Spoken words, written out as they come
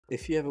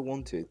If you ever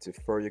wanted to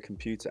throw your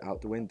computer out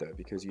the window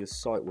because your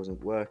site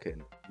wasn't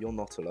working, you're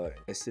not alone.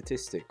 A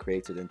statistic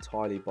created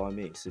entirely by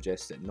me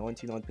suggests that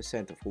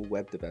 99% of all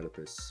web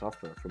developers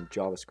suffer from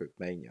JavaScript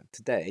mania.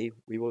 Today,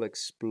 we will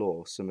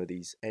explore some of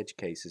these edge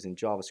cases in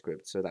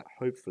JavaScript so that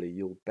hopefully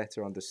you'll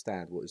better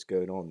understand what is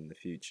going on in the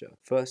future.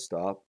 First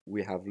up,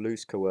 we have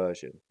loose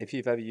coercion. If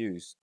you've ever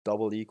used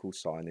double equal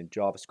sign in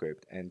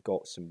JavaScript and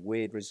got some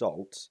weird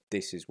results,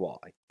 this is why.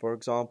 For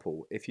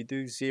example, if you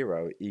do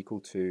 0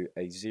 equal to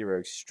a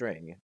 0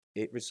 string,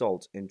 it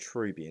results in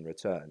true being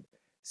returned.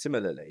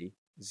 Similarly,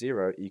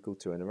 0 equal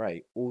to an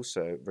array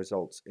also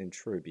results in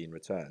true being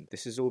returned.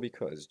 This is all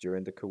because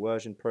during the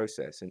coercion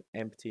process, an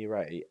empty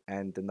array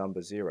and the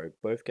number 0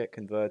 both get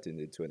converted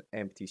into an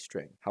empty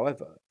string.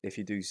 However, if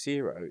you do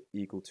 0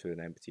 equal to an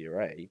empty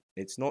array,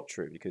 it's not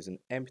true because an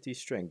empty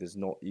string does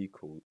not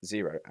equal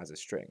 0 as a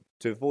string.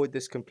 To avoid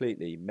this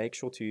completely, make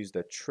sure to use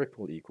the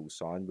triple equal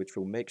sign, which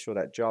will make sure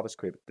that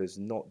JavaScript does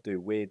not do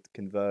weird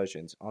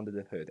conversions under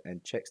the hood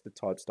and checks the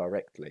types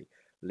directly,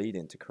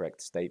 leading to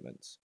correct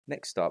statements.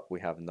 Next up,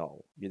 we have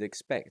null. You'd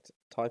expect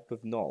type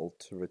of null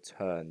to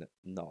return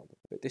null,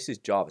 but this is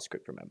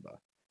JavaScript, remember.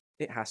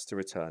 It has to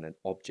return an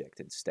object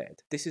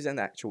instead. This is an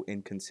actual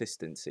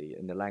inconsistency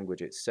in the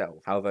language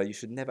itself. However, you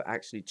should never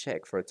actually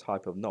check for a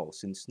type of null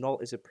since null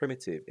is a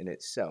primitive in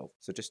itself,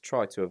 so just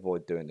try to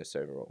avoid doing this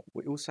overall.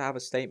 We also have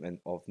a statement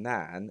of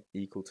nan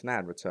equal to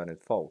nan returning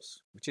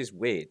false, which is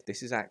weird.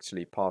 This is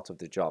actually part of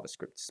the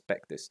JavaScript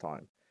spec this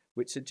time,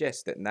 which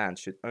suggests that nan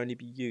should only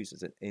be used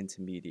as an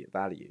intermediate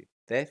value.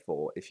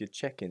 Therefore, if you're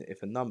checking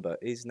if a number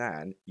is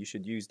nan, you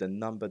should use the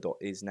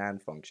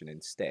number.isNan function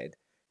instead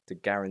to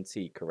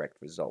guarantee correct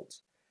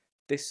results.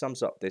 This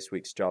sums up this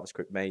week's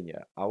JavaScript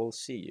Mania. I will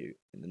see you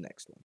in the next one.